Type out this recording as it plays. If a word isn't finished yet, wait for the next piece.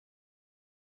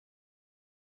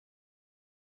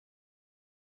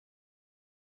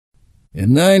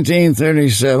In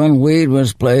 1937, weed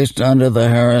was placed under the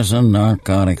Harrison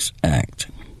Narcotics Act.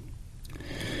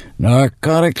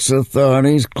 Narcotics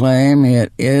authorities claim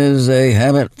it is a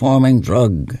habit-forming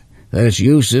drug, that its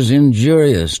use is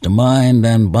injurious to mind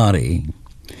and body,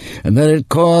 and that it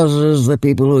causes the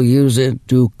people who use it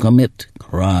to commit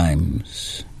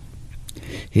crimes.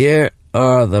 Here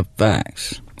are the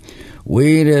facts.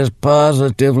 Weed is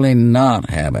positively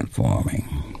not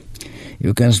habit-forming.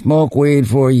 You can smoke weed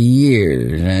for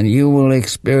years, and you will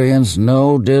experience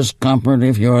no discomfort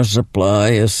if your supply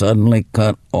is suddenly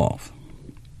cut off.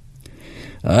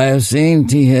 I have seen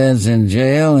T-heads in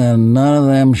jail, and none of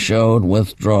them showed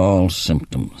withdrawal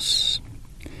symptoms.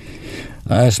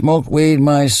 I smoked weed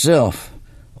myself,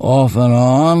 off and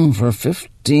on, for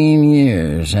 15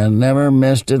 years, and never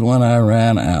missed it when I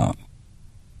ran out.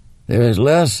 There is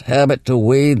less habit to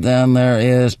weed than there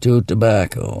is to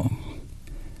tobacco.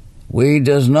 Weed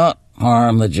does not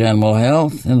harm the general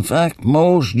health. In fact,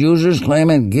 most users claim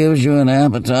it gives you an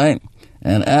appetite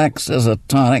and acts as a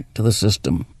tonic to the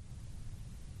system.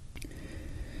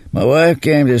 My wife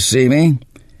came to see me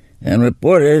and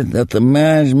reported that the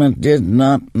management did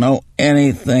not know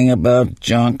anything about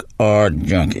junk or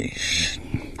junkies.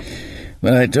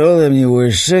 When I told them you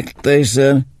were sick, they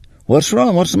said, "What's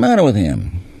wrong? What's the matter with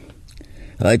him?"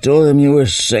 I told them you were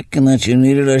sick and that you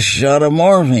needed a shot of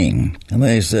morphine. And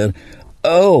they said,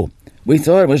 "Oh, we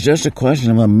thought it was just a question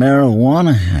of a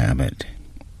marijuana habit."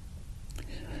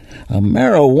 "A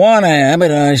marijuana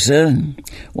habit?" I said.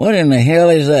 "What in the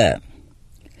hell is that?"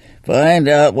 "Find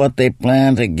out what they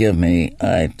plan to give me,"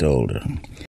 I told her.